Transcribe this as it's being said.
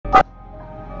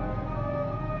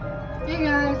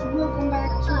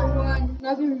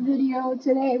another video.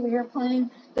 Today we are playing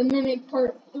the Mimic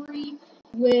Part 3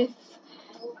 with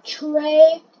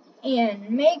Trey and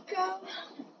Mako.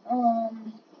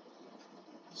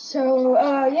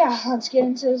 Yeah, let's get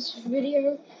into this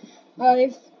video.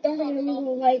 If don't forget to leave a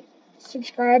like,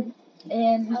 subscribe,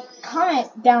 and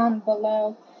comment down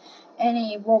below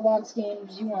any Roblox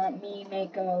games you want me,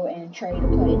 Mako, and Trey to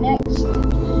play next.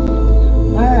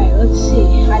 Alright, let's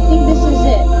see. I think this is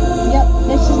it. Yep,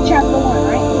 this is chapter 1,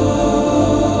 right?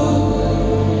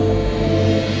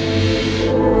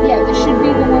 Yeah, this should be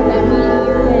the one that me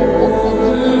and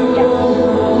yeah.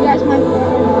 You guys might be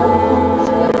wondering why the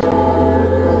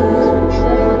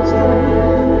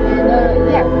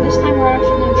yeah, this time we're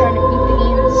actually gonna try to beat the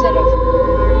game instead of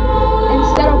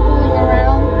fooling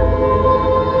around.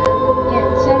 Yeah,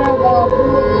 instead of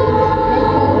fooling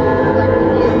Mako like we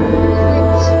did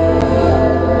clips.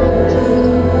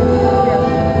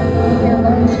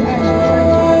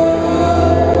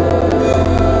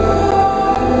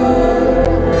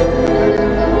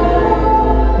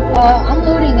 I'm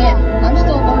loading in. I'm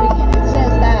still loading in. It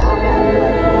says that I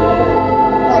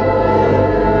have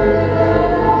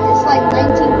it's like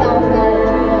 19,000 hours.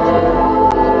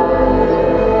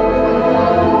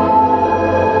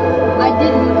 I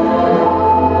didn't.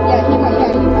 Yeah, he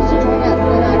must have joined us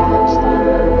when I first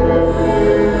started.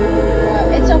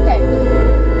 It's okay.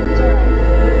 It's alright.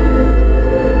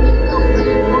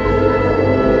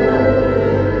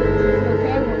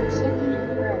 Okay, 1 second.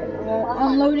 Alright,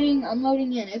 I'm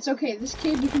loading in. It's okay. This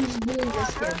kid, you can just bully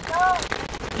this kid.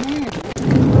 Man.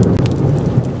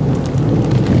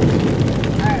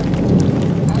 Alright.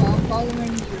 I'm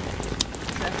following you.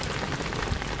 Okay.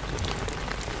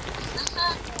 Is this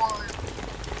it or...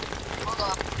 Hold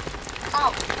up.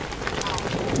 Oh.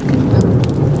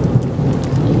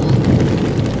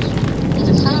 Is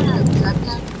it saying an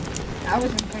objective? I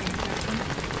wasn't paying attention.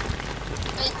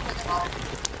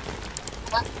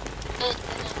 What?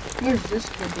 Where's this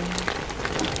kid doing?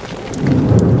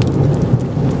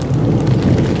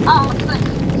 Oh, it's like, it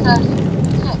says,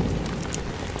 shit.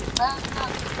 Where's the,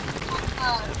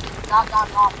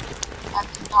 at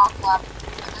the dot left,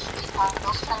 and this week on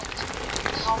those things,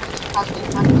 there's only 2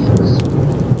 games.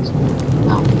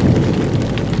 No.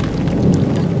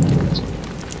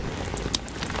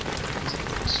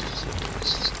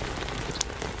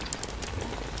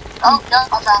 Oh, no, I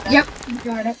found it. Yep, you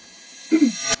got it.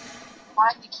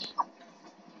 Find the key.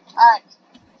 Alright.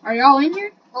 Are y'all in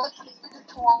here? Let's do the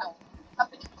tutorial. Have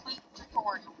the complete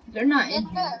tutorial. They're not in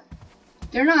here.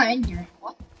 They're not in here.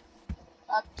 What?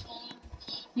 Obtain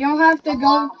key. You'll have to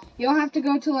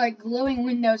go to like glowing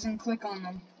windows and click on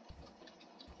them.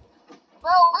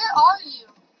 Bro, where are you?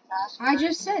 I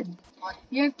just said. What?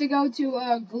 You have to go to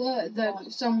some glowing.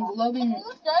 Can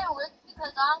you stay with me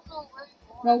because I don't know where you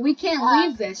are? Well, we can't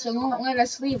leave this. It won't let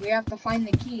us leave. We have to find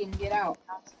the key and get out.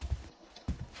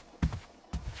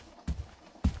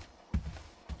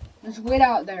 Just wait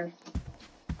out there.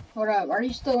 Hold up. Are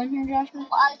you still in here, Joshua?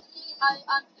 I see.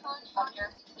 I'm trying to find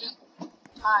your key.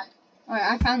 Hi. Alright,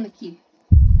 I found the key.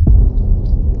 I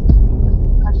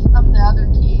found the other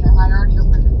key and I already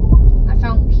opened the door. I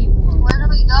found key 1. Where do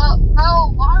we go?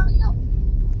 Bro, why are we up?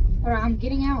 Alright, I'm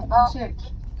getting out. 1 sec.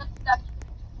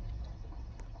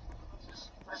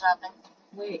 What is happening?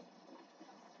 Wait.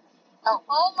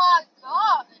 Oh my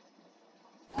god!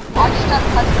 I just got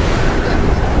touched.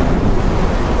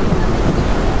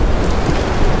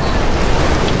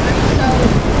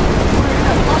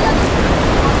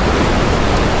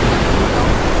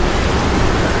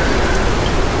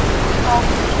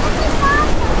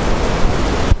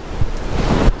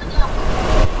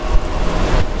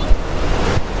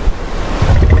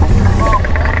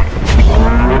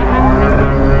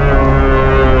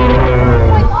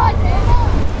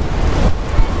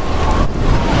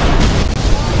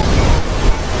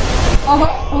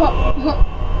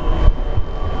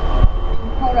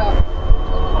 Hold up.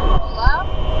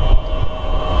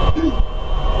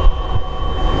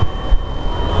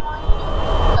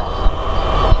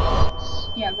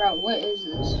 Yeah, bro, what is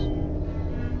this?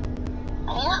 I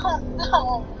don't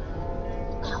know.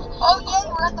 Oh yeah,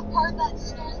 we're at the part that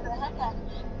scares the heck out of me.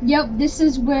 Yep, this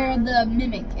is where the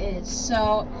mimic is.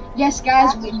 So, yes,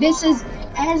 guys, this is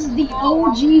as the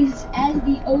OGs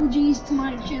to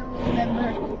my channel.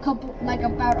 Remember,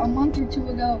 about a month or 2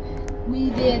 ago, we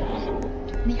did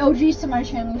the OGs to my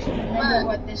channel. Should remember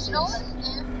what this is. You know what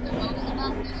the most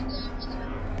about this game is?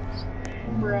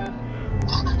 Bruh.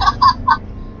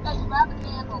 Hey, grab a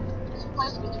candle. This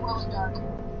place gets really dark.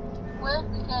 Where's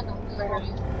the candle?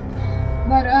 Right.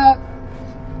 But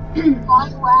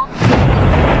Find wax.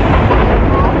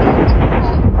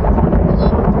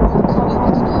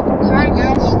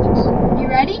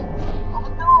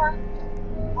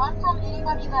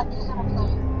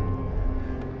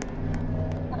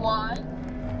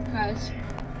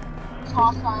 it's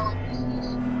hostile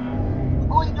NPCs.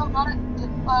 Oh wait, no, not it.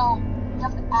 Well, you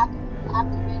have to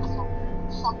activate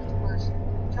something first. Do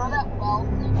you know that well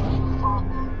thing in front?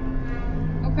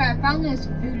 Okay, I found this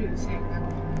voodoo thing. I don't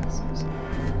know what this is.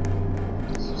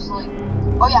 It's just like,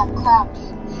 oh yeah, crouch.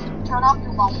 Turn off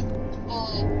your light,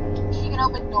 and she can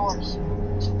open doors.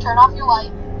 So turn off your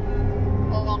light,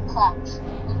 and then crouch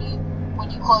when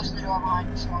you close the door behind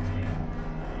yourself.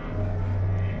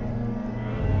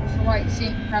 So like,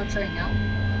 see, crouch right now.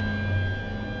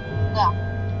 Yeah.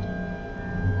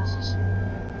 This is.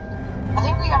 I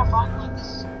think we gotta find like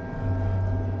this.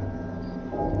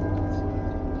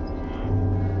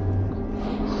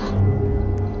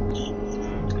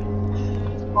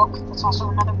 Book. That's also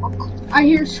another book. I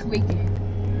hear squeaking.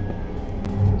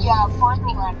 Yeah, find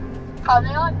the rat. Are they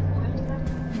like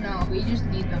poisonous? No, we just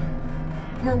need them.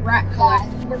 We're rat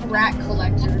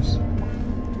collectors.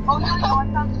 Oh no, I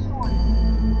found the sword.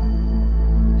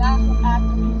 That's what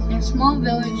activates. In a small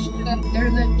village, there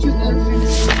live two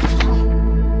orphans.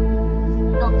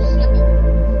 No, skip it.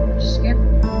 Skip.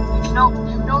 You know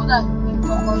that you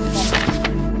don't learn about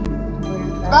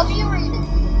it. Let me read it.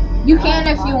 You can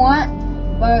if you want,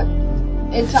 but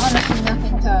it's honestly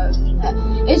nothing to.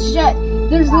 It's just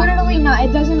there's literally not.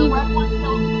 It doesn't The even. red one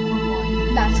kills the blue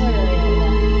one. That's literally it.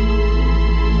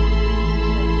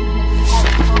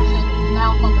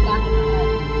 Now on the back of her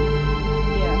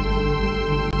Yeah.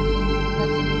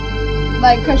 head.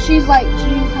 Like, cause she becomes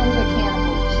a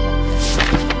cannibal and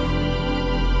stuff.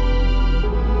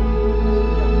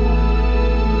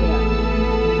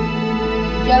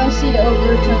 Yeah. Jealousy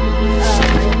overtook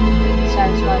Ren and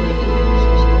satisfied the eagerness.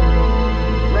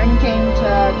 Ren came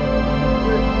to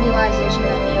realization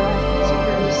that Neo had been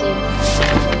secretly saving her.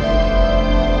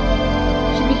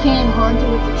 She became haunted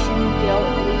with extreme guilt,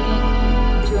 leading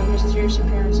to a mysterious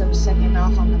appearance of a second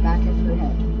mouth on the back of her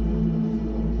head.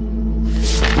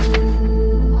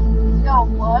 No,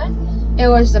 what? It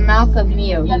was the mouth of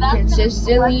Mio, Yeah, who that's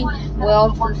consistently the red one.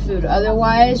 wailed for food.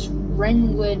 Otherwise,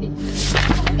 Ren would ache.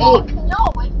 No,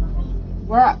 wait for me.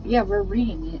 We're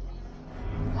reading it.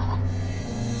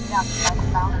 Yeah,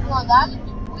 well, that's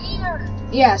weird.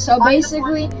 Yeah, so I'm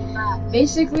basically, the one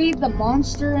that- the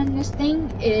monster in this thing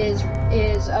is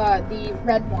the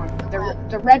red one.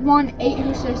 The red one ate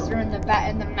her sister, and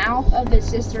the mouth of his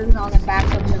sister is on the back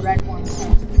of the red one's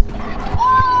head.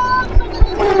 Oh,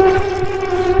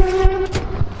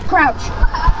 Crouch.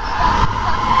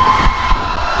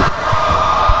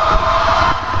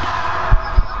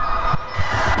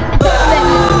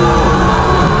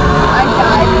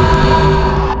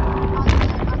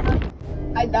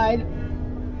 I died.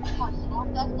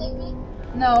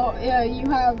 No, you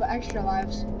have extra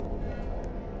lives.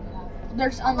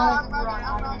 There's unlimited.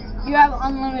 You have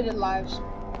unlimited lives.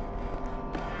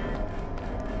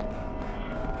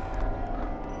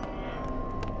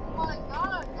 Oh my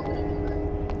god.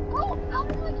 Oh, how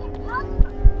did I get past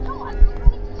her? No, I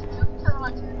literally just jumped her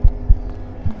on her.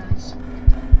 Nice.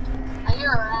 I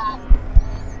hear a rat.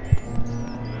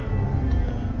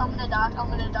 I'm gonna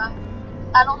die.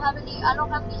 I don't have any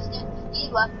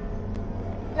speed left.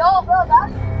 Yo, bro,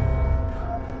 that's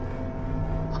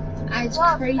It's bro,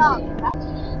 crazy. stop.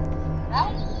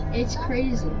 It's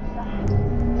crazy.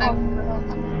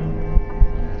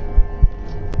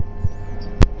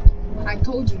 I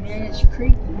told you, man, it's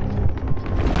creepy.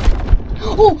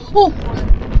 Oh!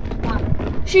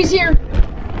 She's here!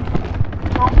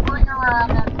 Don't bring her around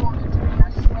that corner to me,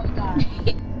 I swear to God.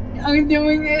 I'm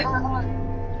doing it.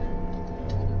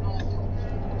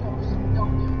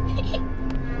 Don't do it.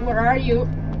 Where are you?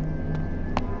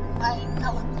 I ain't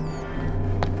telling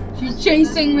you. She's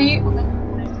chasing me.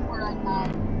 Where I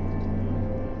died.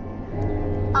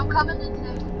 I'm coming to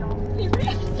take you.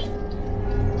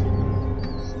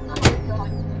 Oh my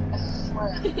god, I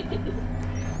swear.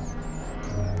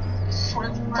 I swear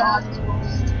to God,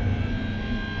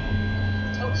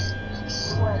 Toast. I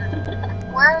swear.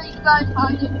 Where are you guys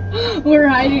hiding? We're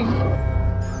hiding.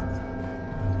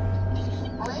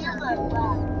 I hear that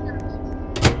rat.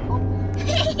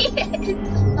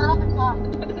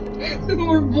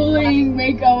 We're bullying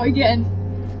Mako again.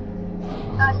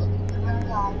 I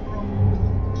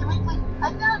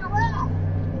found a rat.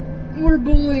 We're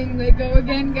bullying Mako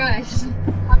again, guys. You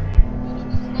need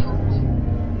to stay with me.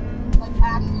 Like,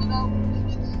 actually, though, you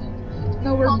need to stay with me. No,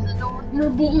 Close the door. we're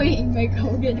bullying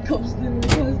Mako again. Close the door.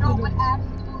 Close No, the but door.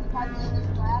 actually, though, if I see this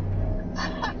rat.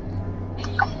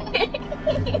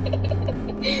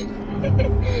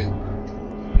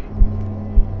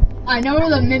 I know where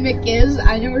the mimic is.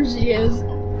 I know where she is.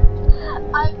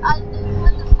 I think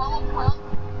when the phone comes,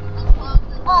 you just close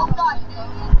the door. Oh, God,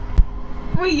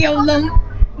 dang it. We killed them.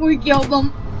 We killed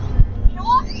them.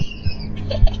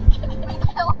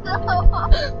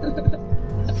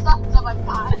 Sons of a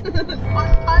god.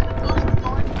 First time to close the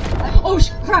door. Oh,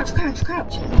 crouch, crouch,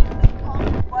 crouch.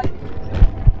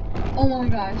 Oh my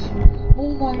gosh.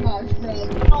 Oh my gosh, bro.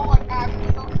 No one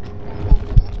actually knows.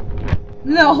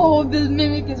 No, this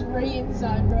mimic is right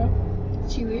inside, bro.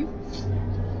 Did she leave?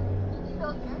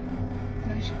 Still here?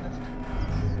 No, she left.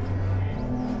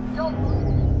 Yo,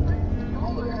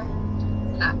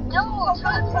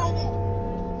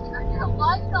 turn your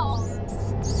light off.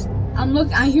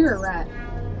 I hear a rat.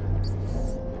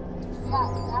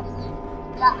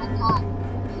 Yeah, I thought.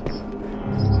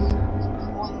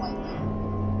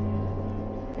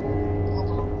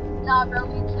 Nah, bro,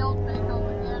 we killed Mako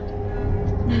again.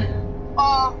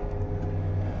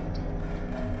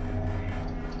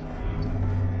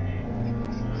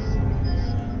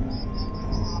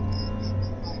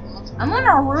 I'm in a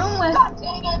room with. God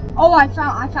dang it. Oh, I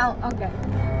found. Okay.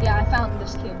 Yeah, I found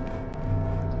this kid.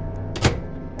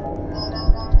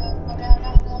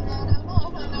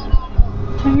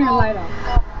 Turn your light off.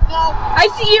 No. I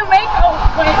see you, Mako.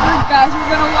 Wait, guys, we're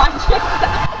gonna watch it.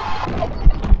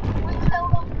 We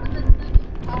killed him for the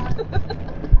second time.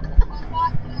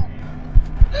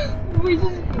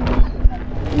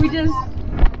 we just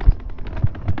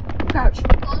crouch.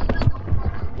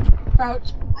 Crouch.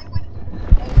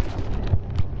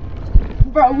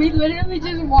 Bro, we literally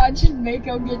just watched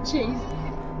Mako get chased.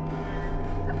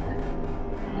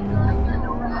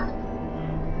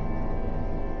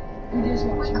 We just We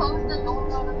watched. closed the door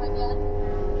on him again.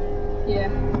 Yeah.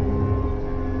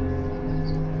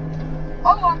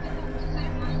 Oh, I'm in the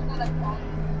same room that I thought.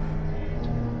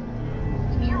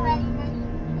 You're ready, baby.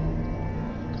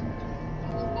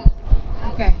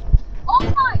 Okay. Oh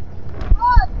my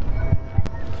god!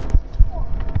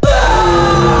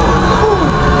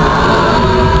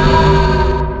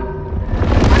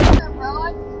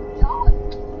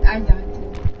 I died.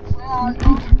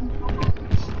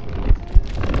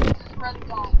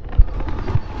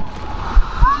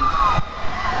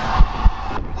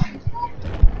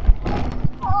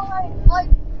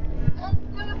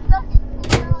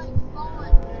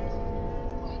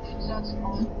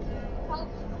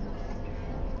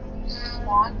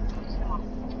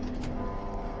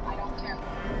 I don't care.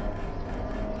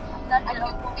 I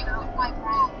don't care with my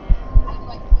rat. I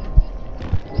like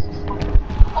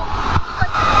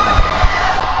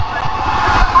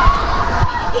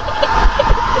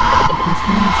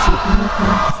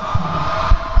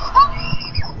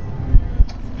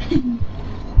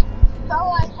No,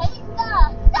 I hate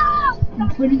that. No! I'm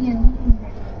putting it on.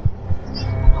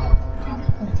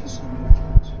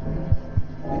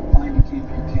 Fine, you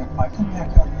can't fight. Come back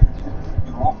out here.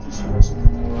 You're off the source.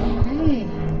 Hey.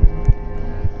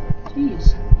 Jeez.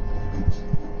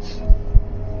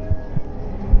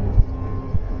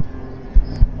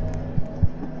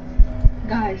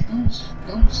 Guys, don't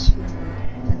scream.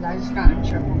 Cause I just got in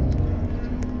trouble.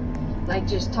 Like,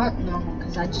 just talk normal,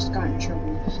 cause I just got in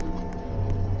trouble. So.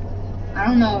 I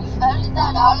don't know if. Edit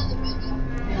that out of the video.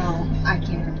 No, I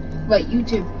can't. Wait,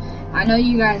 YouTube. I know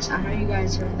you guys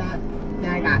heard that.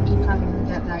 That I got. You probably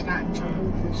heard that I got in trouble.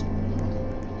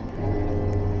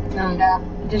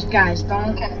 Just guys,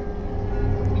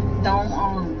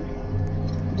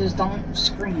 just don't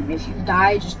scream. If you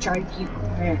die, just try to keep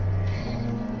quiet.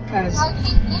 Cause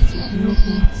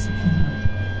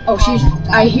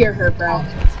I hear her, bro.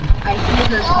 I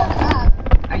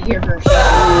hear her.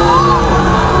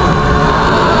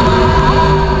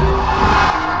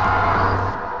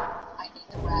 I need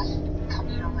the rat. Come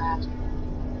here, rat.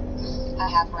 I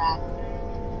have rat.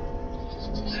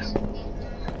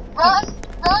 Run!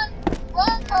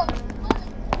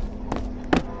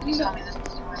 Please tell me this is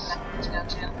the room that I need to go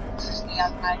to. This is the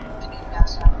outside. I need to go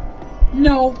outside.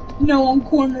 No, I'm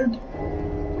cornered.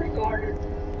 Regarded.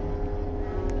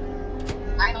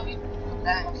 I don't even know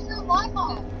that. What's the light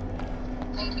on?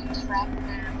 Taking this rat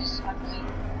there is ugly.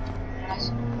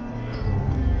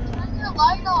 Turn your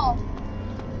light off.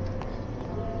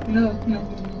 No,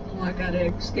 I gotta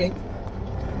escape.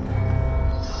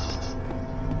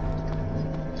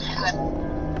 Good.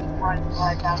 Running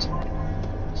right past my door.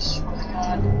 Swear to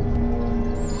God.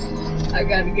 I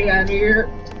gotta get out of here.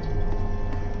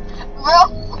 Bro,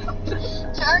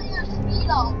 turn your speed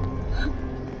off.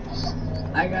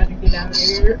 I gotta get out of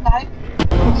here.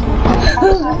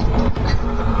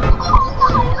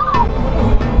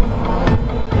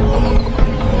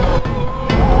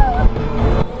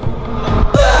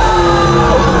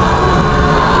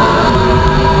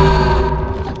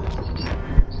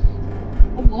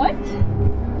 What?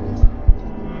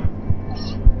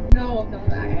 No,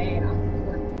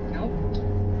 nope.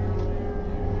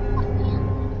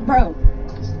 Bro.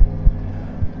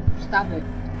 Stop it.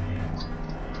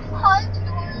 Hi,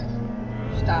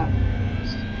 George. Stop.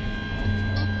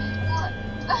 What?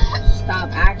 Stop.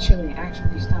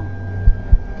 Actually stop.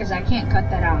 Because I can't cut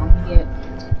that out. I'm gonna get,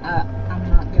 I'm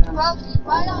not gonna. Bro, she's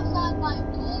right outside my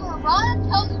door. Ryan,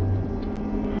 tell you.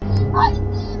 She's right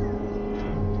there.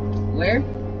 Where?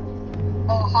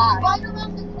 Oh, hi. Right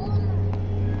around the corner.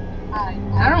 Hi.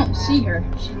 I don't see her.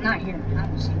 She's not here. I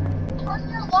don't see her. Turn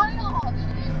your light off.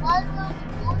 She's right around the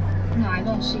corner. No, I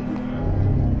don't see her.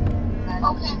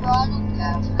 Okay, Ryan.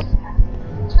 Yeah.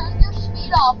 Turn your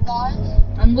speed off, guys.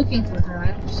 I'm looking for her.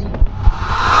 I don't see her.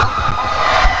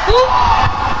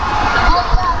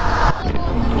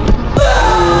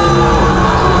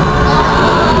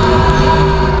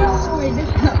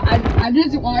 I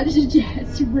just watched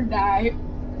Jasper die.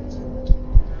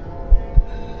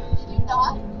 You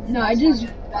died? No, I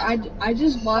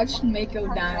just watched Mako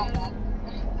die.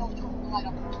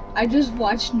 I just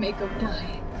watched Mako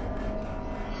die.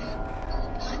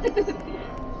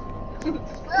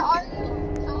 Where are you?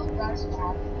 Tell us,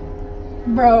 Mom.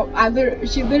 Bro,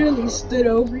 she literally stood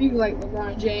over you like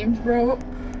LeBron James, bro.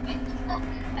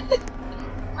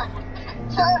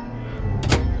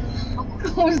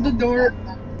 Close the door.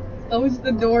 Close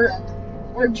the door.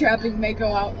 We're trapping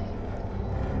Mako out.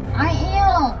 I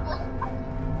am.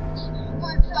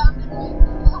 We're trapping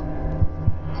Mako.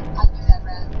 I knew that,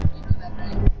 Red. You knew that,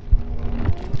 right?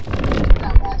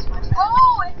 That was my friend.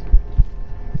 Oh!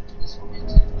 This one did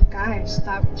too. Guys,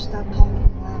 stop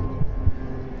talking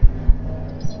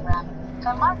loud.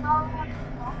 Come on, no.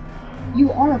 You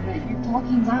are, but you're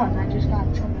talking loud, and I just got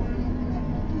in trouble.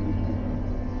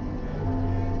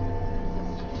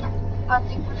 I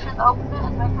think we should open it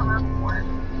and make a room for it.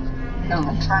 No.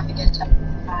 I'm trying to get it to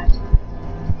 5.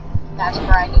 That's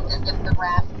where I need to get the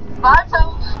wrap. Bye,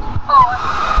 Toast. Oh,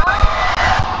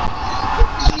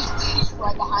 she's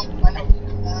right behind you. I don't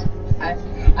even know.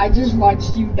 I just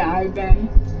watched you die, Ben.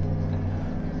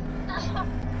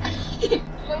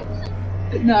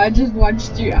 No, I just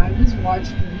watched you. I just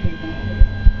watched you.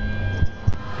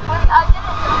 Wait, I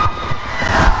didn't die.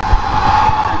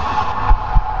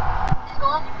 She's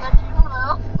going to get you, hello?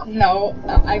 No,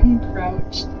 I'm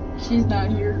crouched. She's not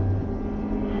here.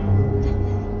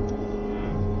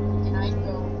 Can I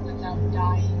go without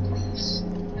dying, please,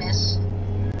 miss?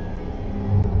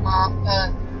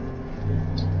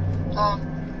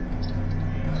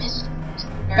 Miss?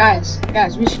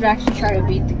 Guys, we should actually try to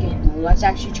beat the game, though. Let's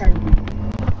actually try to beat it.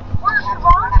 Where's your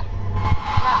rat?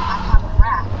 Yeah, I have a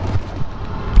rat.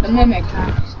 The mimic.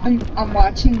 I'm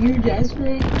watching you,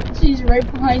 Jasper. She's right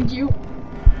behind you.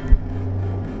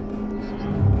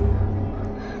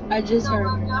 I just heard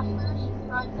her.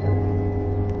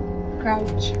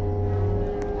 Crouch.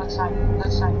 That's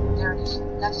side. There it is.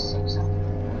 That's the safe side.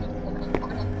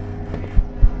 Open it.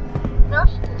 No,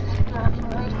 she didn't. Jasper.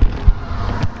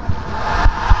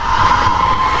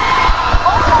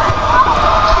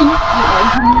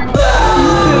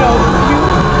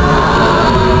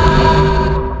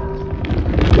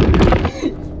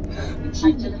 She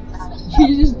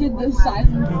just did the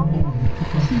silent.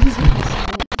 She just did the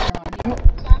silencer on you.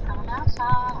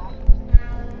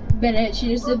 Bennett, she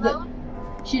just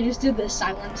did the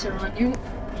silencer on you.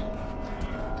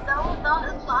 That was not a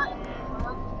silencer.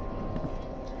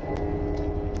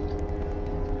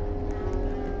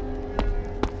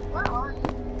 Where are you?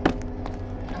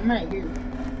 I'm right here.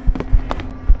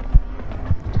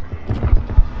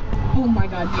 Oh my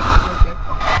god,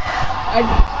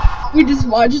 we just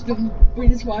watched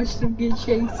them get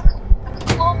chased.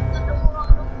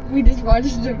 We just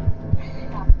watched them.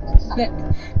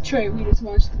 Trey, we just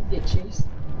watched them get chased.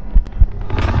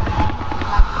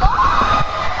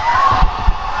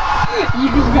 You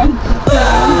just got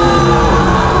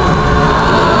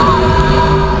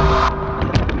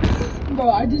Bro,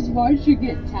 I just watched you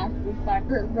get tackled by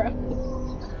her, bro.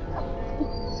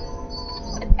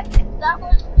 That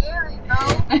was scary, bro.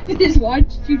 I just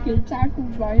watched you get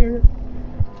tackled by her.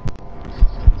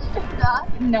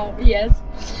 No, yes.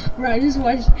 Bro, I just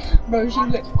watched. Bro,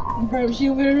 she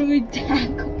literally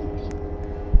tackled.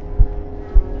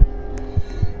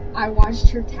 I watched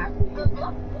her tackle you.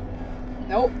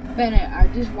 Nope, Bennett. I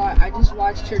just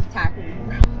watched her tackle you,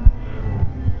 bro.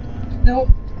 Nope.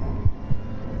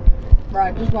 Bro,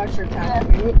 I just watched her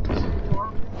tackle you.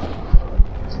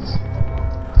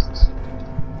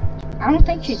 I don't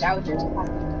think she's out there.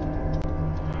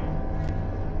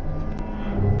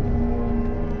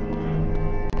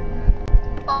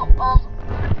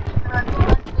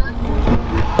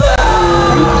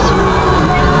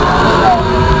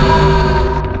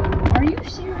 Are you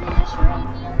serious right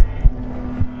now?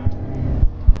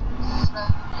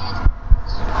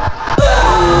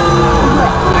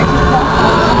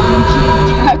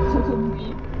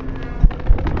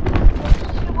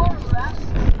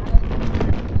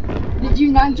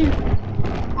 not just...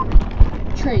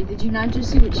 Trey, did you not just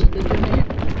see what she did to me?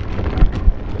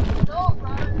 No,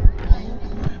 bro.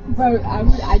 Bro,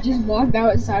 I just walked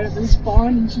outside of the spawn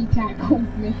and she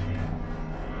tackled me.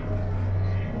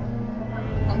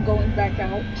 I'm going back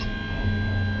out.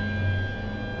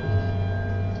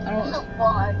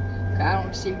 I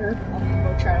don't see her. I'm gonna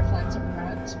go try to find some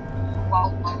rats.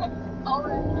 Well,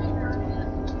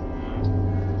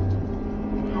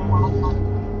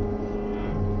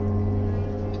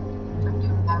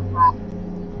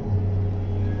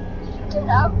 get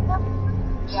out now?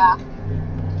 Yeah.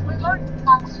 We learned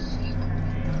not to see her.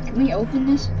 Can we open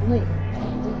this? Wait.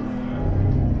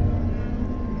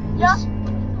 Yeah.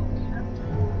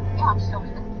 Yeah, I'm still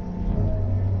here.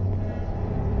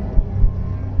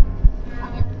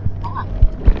 I'm here. Come on.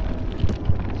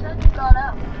 You said you got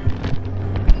out.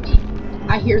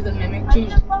 I hear the mimic. I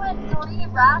just found 3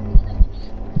 rats in a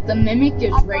cave. The mimic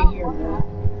is right here, bro.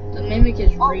 The mimic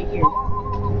is right here. You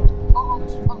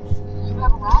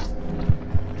have a rat?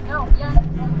 No, yes.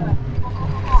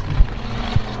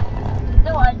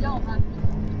 No, I don't.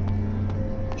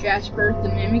 Jasper, the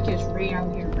mimic is right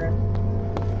out here, bro.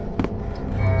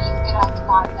 You get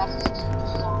outside. That's his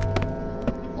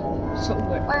So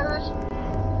what? Where's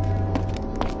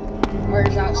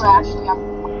Where's outside? You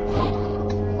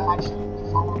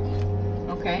actually follow me.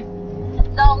 Okay.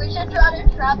 No, we should try to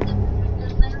trap the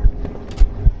because they're...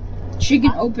 She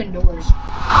can open doors.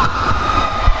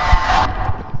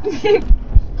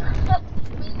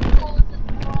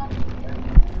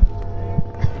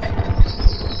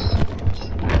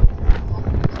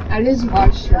 I just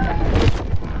watched her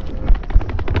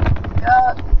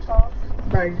die.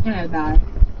 Bro, you're gonna die.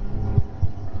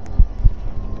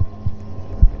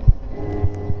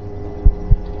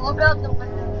 Look out the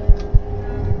window.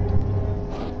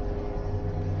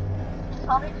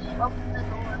 How did she open the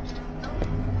door?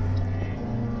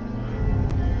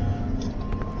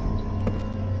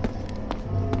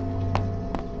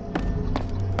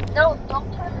 No, don't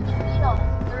turn the TV on.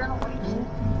 They're in a waiting.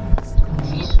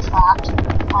 She's trapped.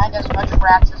 Find as much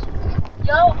rats as you can.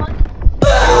 Yo, honey.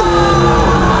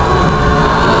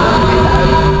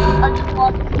 I just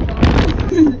walked in the door.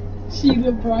 She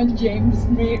LeBron James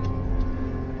me.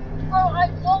 Bro, I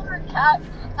saw her cat.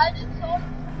 I just saw her.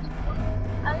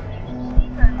 I didn't even see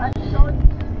her. I just saw her in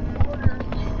the corner.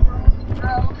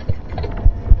 Bro.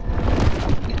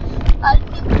 I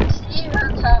didn't even see her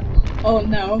cat. Oh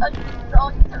no. I just saw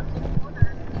her in the corner.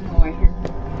 No, I hear her.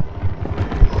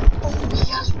 Oh,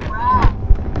 yes, rat.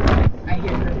 I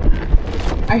hear her.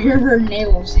 I hear her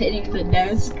nails hitting the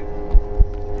desk.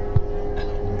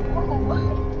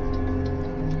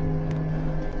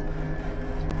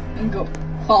 And go.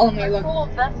 Follow me, look. Cool,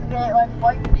 investigate, like,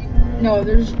 white people. No,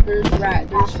 there's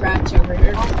rats over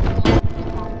here.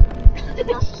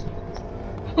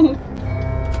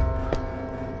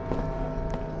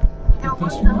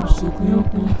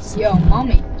 Yo,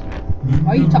 mommy.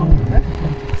 Why are you talking to her?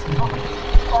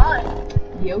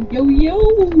 Yo, yo, yo.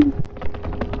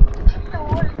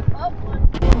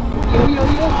 Yo, yo,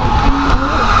 yo.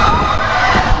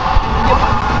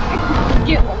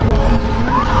 Get one.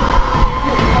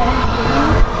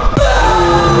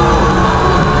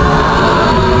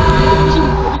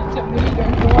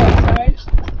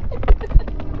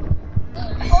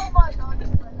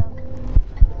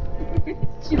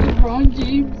 She LeBron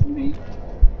James me.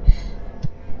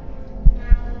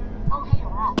 Oh, hey,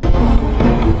 rat.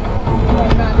 Oh,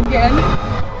 not again.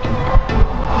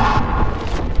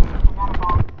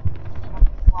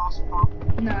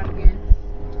 Not again.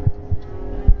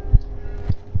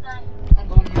 I'm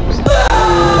going outside.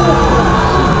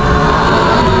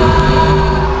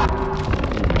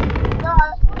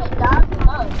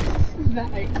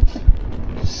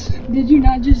 Did you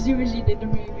not just do what she did to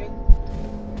me again?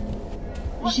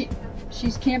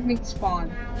 She's camping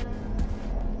spawn.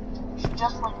 She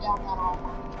just went down that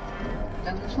hallway.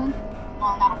 Down this one? No,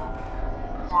 that one.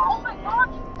 Yeah. Oh my god,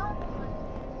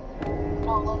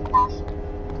 no, look,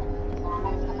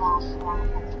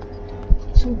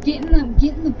 So get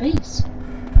in the base.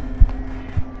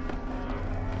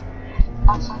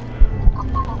 Outside.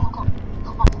 Come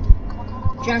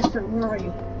on. Jasper, where are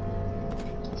you?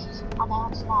 I'm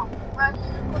outside.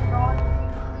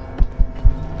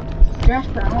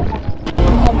 Jasper,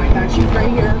 oh my gosh, she's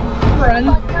right here. Run.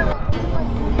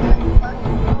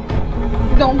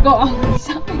 Don't go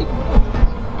outside.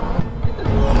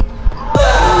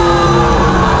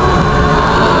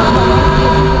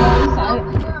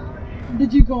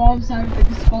 Did you go outside of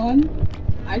the spawn?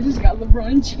 I just got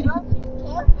LeBron James.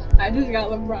 I just got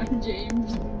LeBron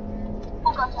James.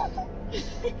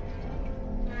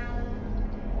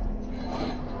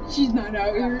 She's not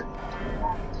out here.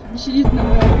 She's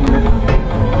not out here.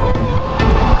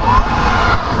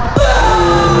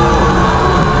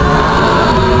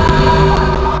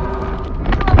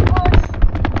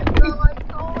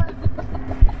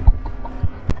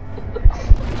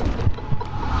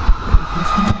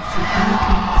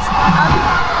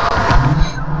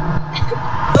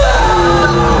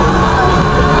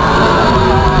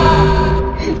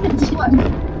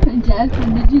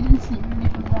 Jasmine, did you just see me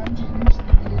get LeBron James?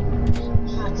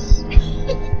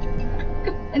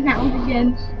 And now again.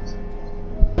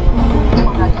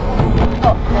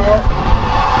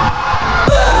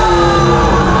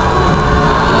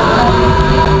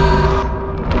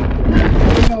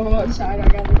 Go outside, I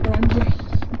got LeBron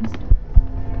James.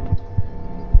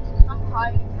 I'm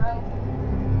hiding, bro.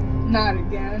 Not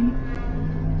again.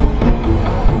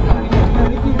 Not again, not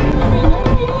again, not again.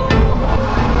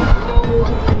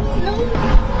 No.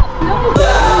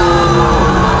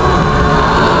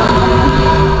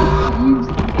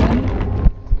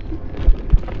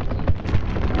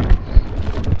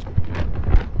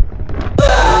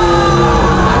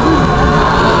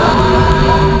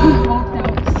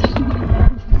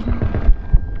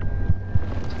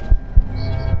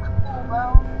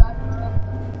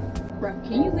 Bro,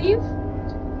 can you leave?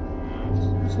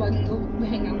 So I can go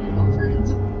hang out with my friends.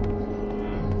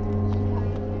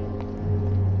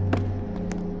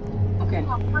 Okay.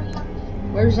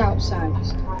 Where's outside?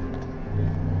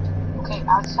 Okay,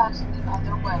 outside's the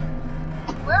other way.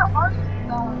 Where are you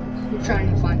going? We're trying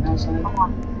to find outside. Come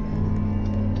on.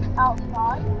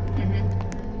 Outside? Mm-hmm.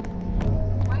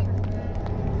 Where?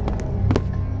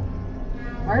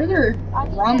 Why are there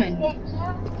ramen? Get you.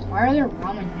 Why are there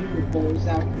ramen noodle bowls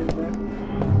out here, bro?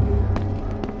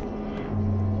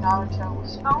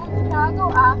 Nachos. Oh, can I go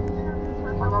after?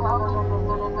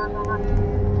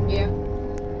 Yeah.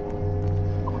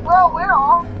 Bro, where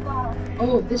are you?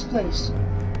 Oh, this place.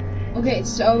 Okay,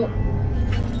 so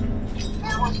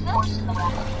What's this?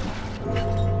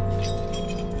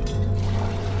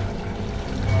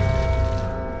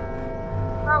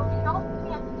 Bro, you don't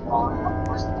can't fall.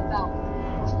 Where's the bell?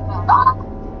 Where's the bell? Ah!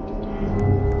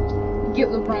 get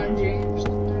LeBron James.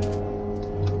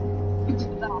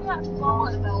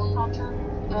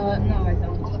 No, I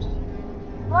don't.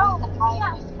 Bro, we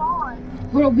can't spawn.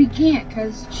 Well, we can't,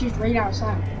 cause she's right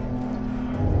outside.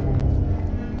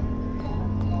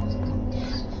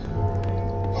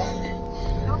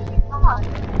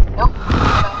 Nope.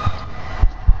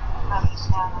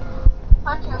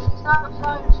 Hunter, she's not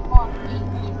outside your spawn.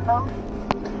 Bro.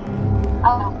 I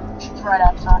don't know. She's right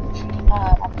outside. She's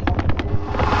up here.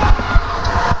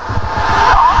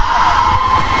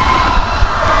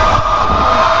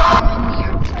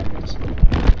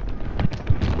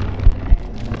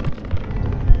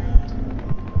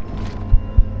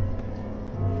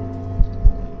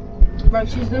 Bro,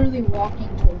 she's literally walking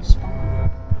towards spawn.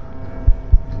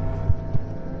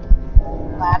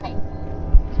 Laughing.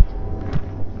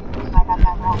 I got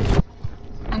that wrong.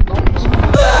 I'm going to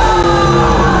spawn.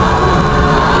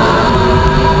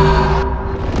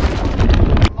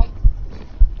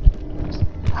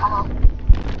 Hello.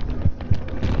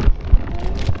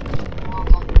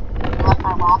 Okay. You left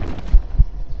my walk.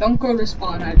 Don't go to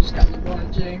spawn, I just got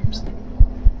LeBron James.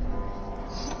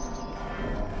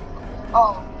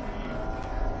 Oh.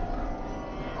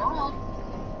 Go ahead.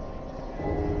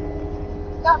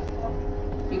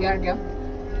 You gotta go.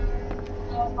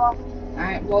 Yeah, bro.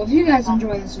 Alright, well, if you guys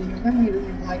enjoy this video, remember to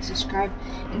leave a like, subscribe,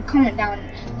 and comment down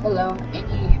below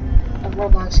any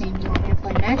Roblox game you want me to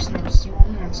play next, and I'll see you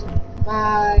on the next one.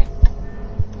 Bye.